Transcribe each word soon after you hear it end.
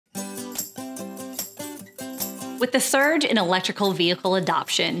With the surge in electrical vehicle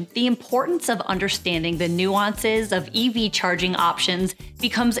adoption, the importance of understanding the nuances of EV charging options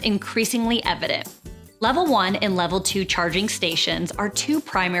becomes increasingly evident. Level 1 and Level 2 charging stations are two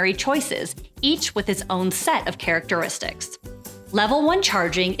primary choices, each with its own set of characteristics. Level 1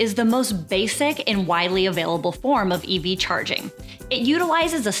 charging is the most basic and widely available form of EV charging. It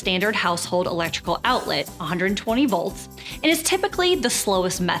utilizes a standard household electrical outlet, 120 volts, and is typically the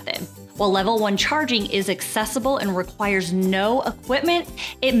slowest method. While Level 1 charging is accessible and requires no equipment,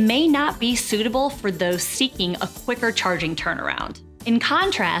 it may not be suitable for those seeking a quicker charging turnaround. In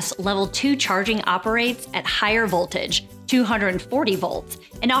contrast, Level 2 charging operates at higher voltage, 240 volts,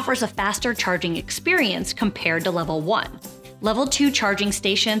 and offers a faster charging experience compared to Level 1. Level 2 charging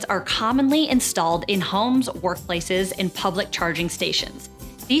stations are commonly installed in homes, workplaces, and public charging stations.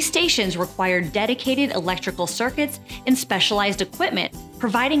 These stations require dedicated electrical circuits and specialized equipment,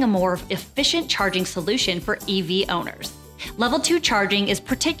 providing a more efficient charging solution for EV owners. Level 2 charging is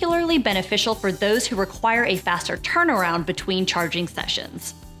particularly beneficial for those who require a faster turnaround between charging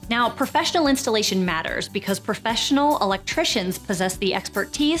sessions. Now, professional installation matters because professional electricians possess the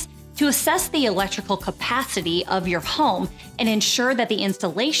expertise to assess the electrical capacity of your home and ensure that the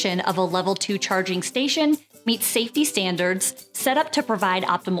installation of a Level 2 charging station meets safety standards, set up to provide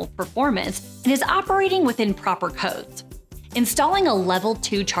optimal performance, and is operating within proper codes. Installing a Level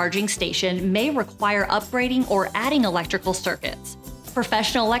 2 charging station may require upgrading or adding electrical circuits.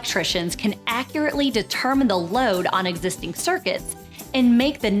 Professional electricians can accurately determine the load on existing circuits and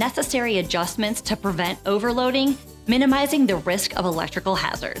make the necessary adjustments to prevent overloading, minimizing the risk of electrical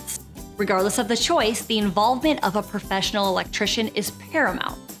hazards. Regardless of the choice, the involvement of a professional electrician is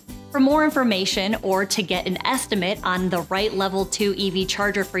paramount. For more information or to get an estimate on the right Level 2 EV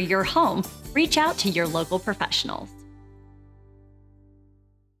charger for your home, reach out to your local professionals.